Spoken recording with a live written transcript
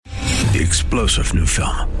The explosive new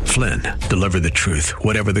film, Flynn, deliver the truth,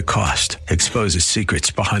 whatever the cost, exposes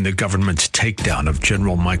secrets behind the government's takedown of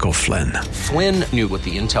General Michael Flynn. Flynn knew what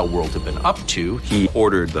the intel world had been up to. He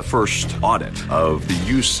ordered the first audit of the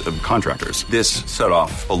use of contractors. This set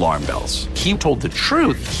off alarm bells. He told the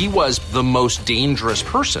truth. He was the most dangerous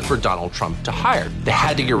person for Donald Trump to hire. They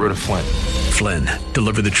had to get rid of Flynn. Flynn,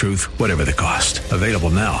 deliver the truth, whatever the cost. Available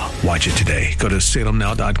now. Watch it today. Go to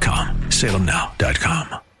salemnow.com.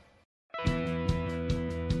 salemnow.com.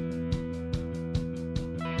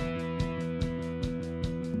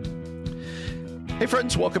 Hey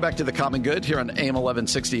friends, welcome back to The Common Good here on AM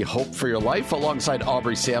 1160 Hope for Your Life alongside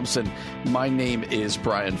Aubrey Sampson. My name is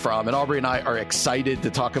Brian Fromm, and Aubrey and I are excited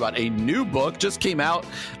to talk about a new book just came out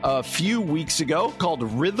a few weeks ago called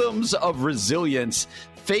Rhythms of Resilience: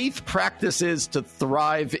 Faith Practices to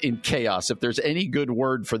Thrive in Chaos. If there's any good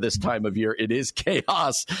word for this time of year, it is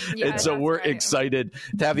chaos. Yeah, and so we're excited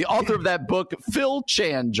to have the author of that book, Phil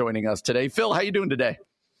Chan, joining us today. Phil, how you doing today?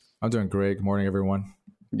 I'm doing great. Good morning, everyone.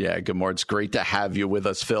 Yeah, good morning. It's great to have you with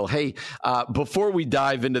us, Phil. Hey, before we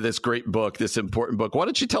dive into this great book, this important book, why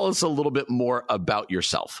don't you tell us a little bit more about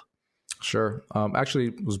yourself? Sure.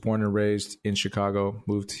 Actually, was born and raised in Chicago,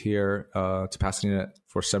 moved here to Pasadena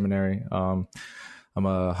for seminary. I'm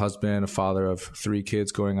a husband, a father of 3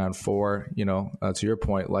 kids going on 4. You know, to your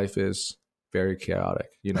point, life is very chaotic.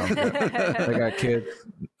 You know, I got kids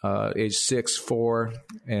age 6, 4,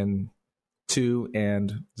 and 2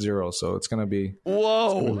 and 0, so it's gonna be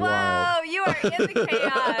whoa wild. You are in the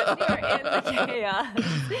chaos. You are in the chaos.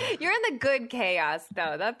 You're in the good chaos,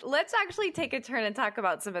 though. Let's actually take a turn and talk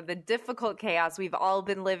about some of the difficult chaos we've all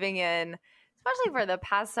been living in, especially for the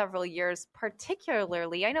past several years.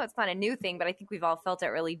 Particularly, I know it's not a new thing, but I think we've all felt it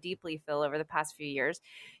really deeply, Phil, over the past few years.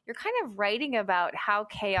 You're kind of writing about how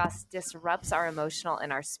chaos disrupts our emotional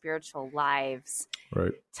and our spiritual lives.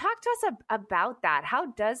 Right. Talk to us about that. How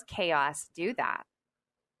does chaos do that?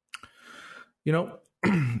 You know,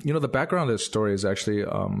 the background of this story is actually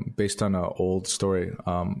based on an old story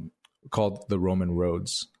called the Roman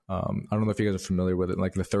roads. I don't know if you guys are familiar with it.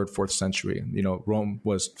 Like the 3rd, 4th century, you know, Rome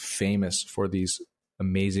was famous for these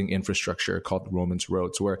amazing infrastructure called Romans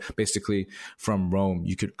roads, where basically from Rome,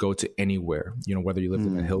 you could go to anywhere, you know, whether you lived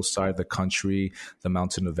in the hillside, the country, the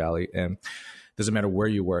mountain, the valley, and it doesn't matter where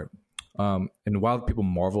you were. And while people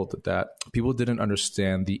marveled at that, people didn't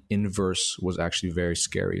understand the inverse was actually very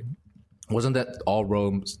scary. It wasn't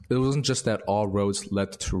just that all roads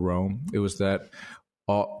led to Rome. It was that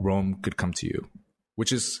all Rome could come to you,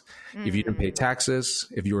 which is if you didn't pay taxes,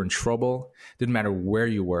 if you were in trouble, didn't matter where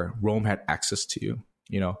you were, Rome had access to you,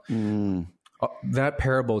 you know. That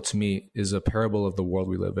parable to me is a parable of the world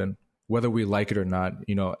we live in, whether we like it or not.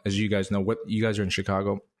 You know, as you guys know, what you guys are in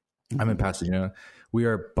Chicago, I'm in Pasadena. We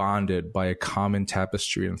are bonded by a common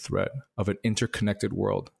tapestry and thread of an interconnected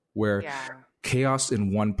world where chaos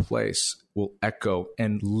in one place will echo,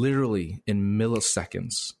 and literally in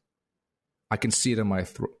milliseconds, I can see it in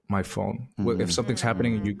my phone. If something's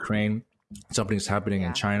happening in Ukraine, something's happening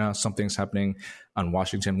in China, something's happening on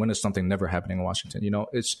Washington. When is something never happening in Washington? You know,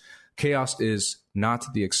 chaos is not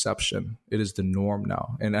the exception. It is the norm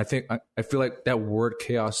now. And I feel like that word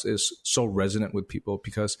chaos is so resonant with people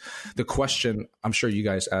because the question I'm sure you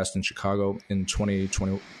guys asked in Chicago in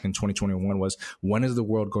 2021 was, when is the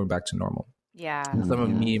world going back to normal? Yeah. Some of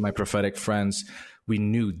me, my prophetic friends, we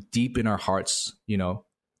knew deep in our hearts, you know,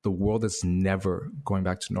 the world is never going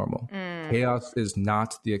back to normal. Chaos is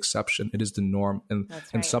not the exception. It is the norm.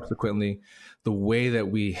 And subsequently, the way that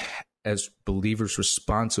we as believers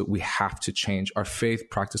respond to it, we have to change. Our faith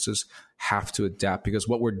practices have to adapt because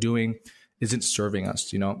what we're doing isn't serving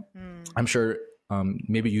us. You know, I'm sure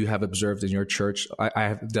maybe you have observed in your church. I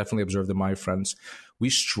have definitely observed in my friends. We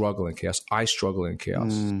struggle in chaos. I struggle in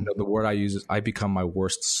chaos. You know, the word I use is I become my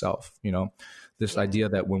worst self. You know, this idea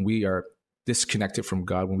that when we are disconnected from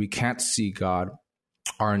God, when we can't see God,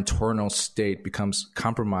 our internal state becomes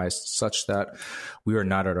compromised such that we are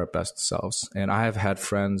not at our best selves. And I have had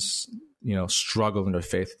friends, you know, struggle in their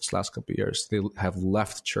faith this last couple of years. They have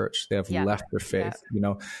left church. They have left their faith. You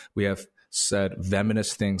know, we have said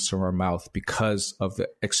venomous things from our mouth because of the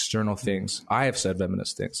external things. I have said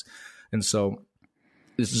venomous things. And so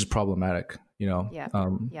this is problematic, you know?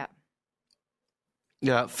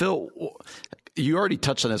 Yeah, Phil, you already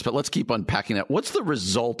touched on this, but let's keep unpacking that. What's the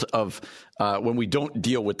result of when we don't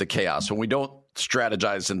deal with the chaos, when we don't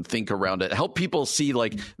strategize and think around it? Help people see,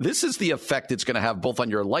 like, this is the effect it's going to have both on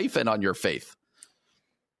your life and on your faith.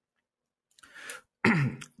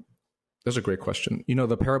 That's a great question. You know,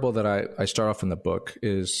 the parable that I start off in the book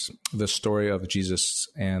is the story of Jesus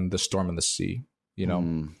and the storm in the sea, you know,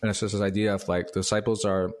 and it's just this idea of like the disciples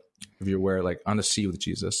are if you're aware, like on the sea with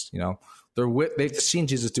Jesus, you know, they've seen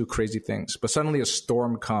Jesus do crazy things, but suddenly a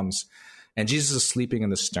storm comes and Jesus is sleeping in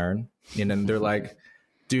the stern, and then they're like,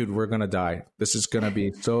 dude, we're going to die. This is going to be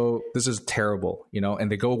this is terrible, you know, and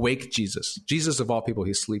they go wake Jesus. Jesus of all people,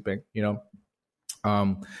 he's sleeping, you know.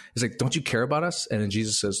 He's like, don't you care about us? And then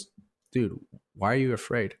Jesus says, dude, why are you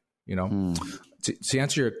afraid? You know, to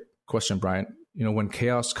answer your question, Brian, you know, when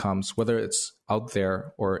chaos comes, whether it's out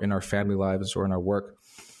there or in our family lives or in our work,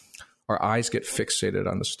 our eyes get fixated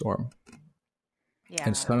on the storm. Yeah.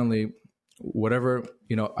 And suddenly, whatever,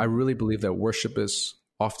 you know, I really believe that worship is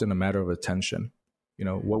often a matter of attention. You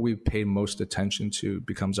know, what we pay most attention to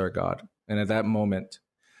becomes our God. And at that moment,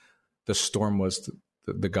 the storm was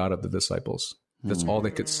the God of the disciples. That's all they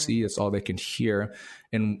could see. It's all they could hear.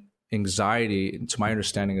 And anxiety, to my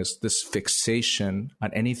understanding, is this fixation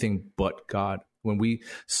on anything but God. When we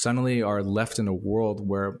suddenly are left in a world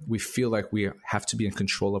where we feel like we have to be in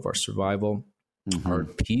control of our survival, our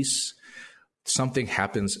peace, something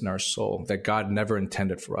happens in our soul that God never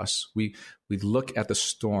intended for us. We look at the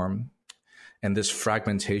storm, and this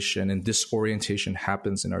fragmentation and disorientation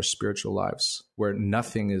happens in our spiritual lives where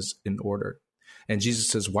nothing is in order. And Jesus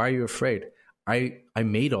says, why are you afraid? I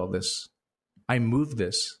made all this. I moved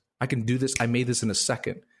this. I can do this. I made this in a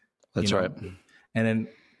second. That's right. And then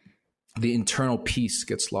the internal peace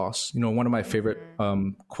gets lost. You know, one of my favorite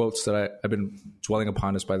quotes that I've been dwelling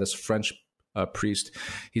upon is by this French priest.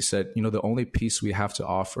 He said, you know, the only peace we have to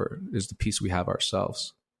offer is the peace we have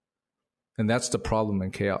ourselves. And that's the problem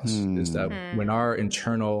in chaos, is that when our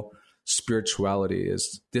internal spirituality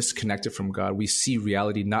is disconnected from God, we see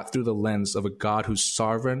reality not through the lens of a God who's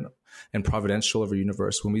sovereign and providential over the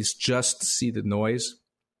universe. When we just see the noise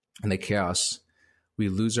and the chaos, we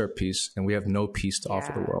lose our peace, and we have no peace to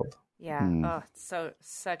offer the world. Yeah. Oh, so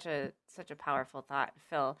such a powerful thought,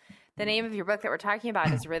 Phil. The name of your book that we're talking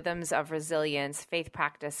about is Rhythms of Resilience: Faith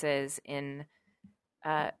Practices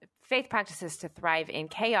to Thrive in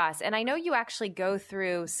Chaos. And I know you actually go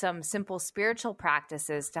through some simple spiritual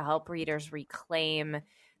practices to help readers reclaim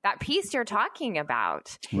that peace you're talking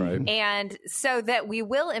about. Right. And so that we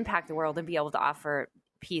will impact the world and be able to offer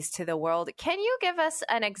peace to the world. Can you give us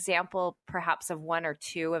an example, perhaps, of one or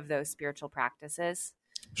two of those spiritual practices?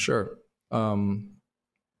 Sure.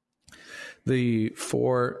 The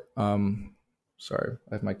four, sorry,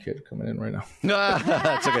 I have my kid coming in right now.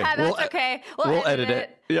 That's okay. That's okay. We'll edit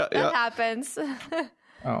it. Yeah, that happens.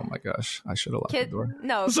 Oh my gosh, I should have locked the door.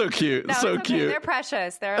 No. So cute. No, so okay. cute. They're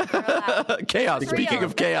precious. They're allowed. Chaos. Speaking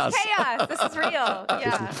of chaos. Chaos. This is real.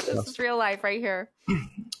 Yeah. This is real life right here.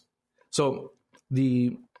 So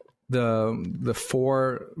the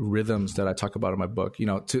four rhythms that I talk about in my book, you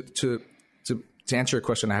know, to answer your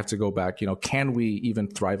question, I have to go back, you know, can we even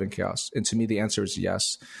thrive in chaos? And to me, the answer is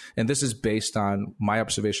yes. And this is based on my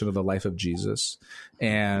observation of the life of Jesus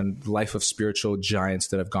and the life of spiritual giants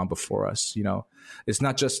that have gone before us. You know, it's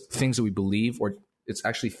not just things that we believe, or it's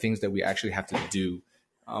actually things that we actually have to do.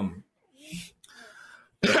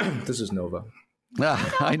 This is Nova.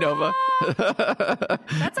 Hi, Nova.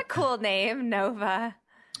 That's a cool name, Nova.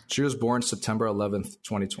 She was born September 11th,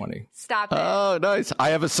 2020. Stop it. Oh, nice. I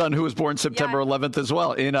have a son who was born September 11th as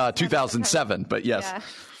well, in 2007, but yes.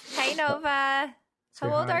 Yeah. Hey, Nova.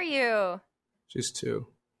 How old are you? She's 2.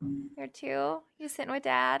 You're 2? You sitting with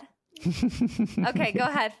Dad? Okay, go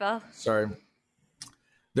ahead, Phil. Sorry.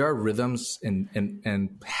 There are rhythms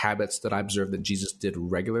and habits that I observed that Jesus did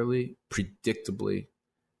regularly, predictably,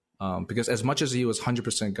 because as much as he was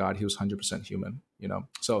 100% God, he was 100% human, you know?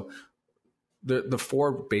 So the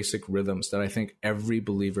four basic rhythms that I think every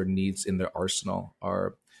believer needs in their arsenal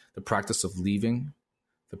are the practice of leaving,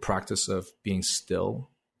 the practice of being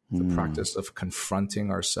still, the practice of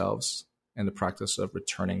confronting ourselves, and the practice of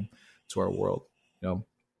returning to our world. You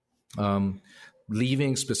know,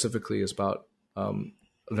 leaving specifically is about an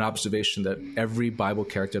observation that every Bible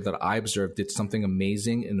character that I observed did something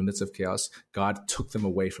amazing in the midst of chaos. God took them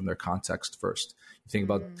away from their context first. You think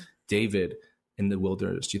about David in the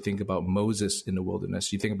wilderness. You think about Moses in the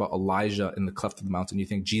wilderness. You think about Elijah in the cleft of the mountain. You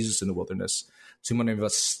think Jesus in the wilderness. Too many of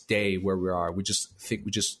us stay where we are. We just think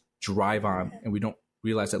we just drive on, and we don't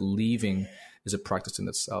realize that leaving is a practice in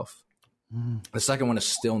itself. The second one is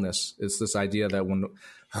stillness. It's this idea that when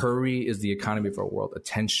hurry is the economy of our world,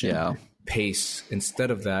 attention, pace.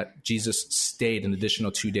 Instead of that, Jesus stayed an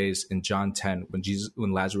additional 2 days in John 10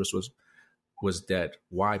 when Lazarus was dead.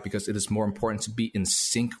 Why? Because it is more important to be in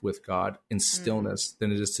sync with God in stillness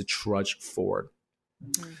than it is to trudge forward.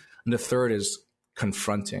 And the third is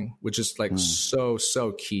confronting, which is like so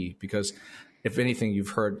key, because if anything you've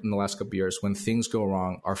heard in the last couple of years, when things go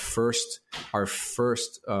wrong, our first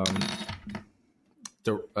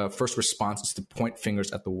first response is to point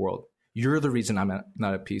fingers at the world. You're the reason I'm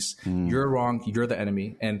not at peace. You're wrong. You're the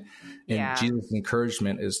enemy. And Jesus'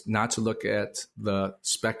 encouragement is not to look at the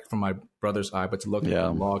speck from my brother's eye, but to look at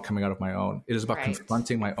the log coming out of my own. It is about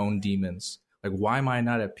confronting my own demons. Like, why am I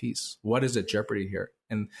not at peace? What is at jeopardy here?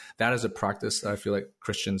 And that is a practice that I feel like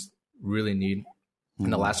Christians really need.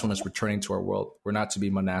 And the last one is returning to our world. We're not to be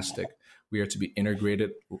monastic. We are to be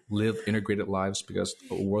integrated, live integrated lives, because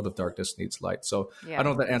a world of darkness needs light. So I don't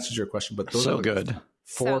know if that answers your question, but those are good.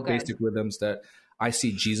 Four basic rhythms that I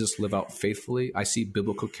see Jesus live out faithfully. I see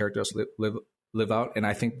biblical characters live out, and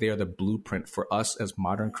I think they are the blueprint for us as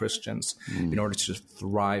modern Christians in order to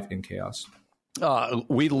thrive in chaos.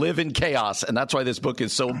 We live in chaos, and that's why this book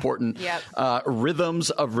is so important. Rhythms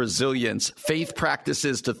of Resilience, Faith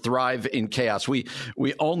Practices to Thrive in Chaos. We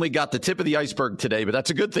only got the tip of the iceberg today, but that's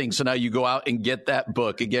a good thing. So now you go out and get that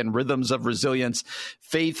book. Again, Rhythms of Resilience,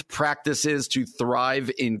 Faith Practices to Thrive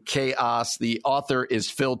in Chaos. The author is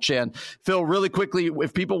Phil Chan. Phil, really quickly,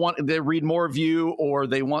 if people want to read more of you or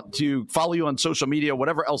they want to follow you on social media,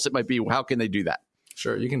 whatever else it might be, how can they do that?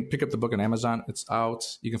 Sure. You can pick up the book on Amazon. It's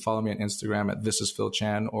out. You can follow me on Instagram at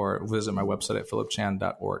thisisphilchan or visit my website at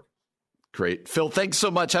philipchan.org. Great. Phil, thanks so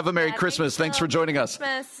much. Have a Merry Christmas. Thanks for joining us.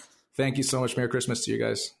 Thank you so much. Merry Christmas to you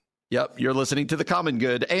guys. Yep. You're listening to The Common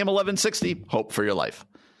Good, AM 1160. Hope for your life.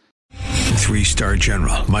 3-star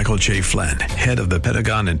General Michael J. Flynn, head of the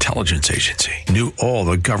Pentagon Intelligence Agency, knew all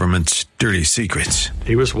the government's dirty secrets.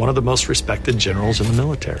 He was one of the most respected generals in the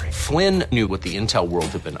military. Flynn knew what the intel world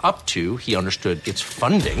had been up to. He understood its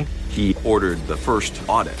funding. He ordered the first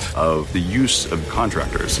audit of the use of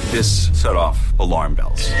contractors. This set off alarm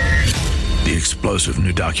bells. The explosive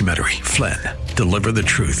new documentary, Flynn, Deliver the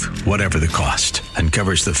Truth, Whatever the Cost,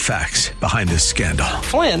 uncovers the facts behind this scandal.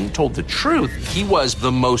 Flynn told the truth. He was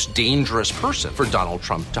the most dangerous person for Donald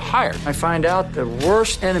Trump to hire. I find out the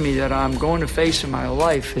worst enemy that I'm going to face in my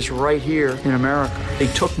life is right here in America. They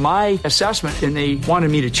took my assessment and they wanted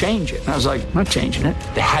me to change it. And I was like, I'm not changing it.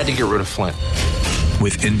 They had to get rid of Flynn.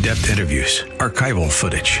 With in-depth interviews, archival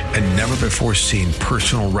footage, and never-before-seen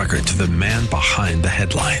personal records of the man behind the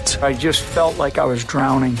headlines. I just felt like I was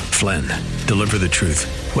drowning. Flynn, Deliver the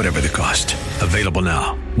Truth, Whatever the Cost. Available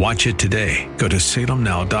now. Watch it today. Go to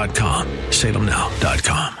salemnow.com.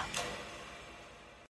 salemnow.com.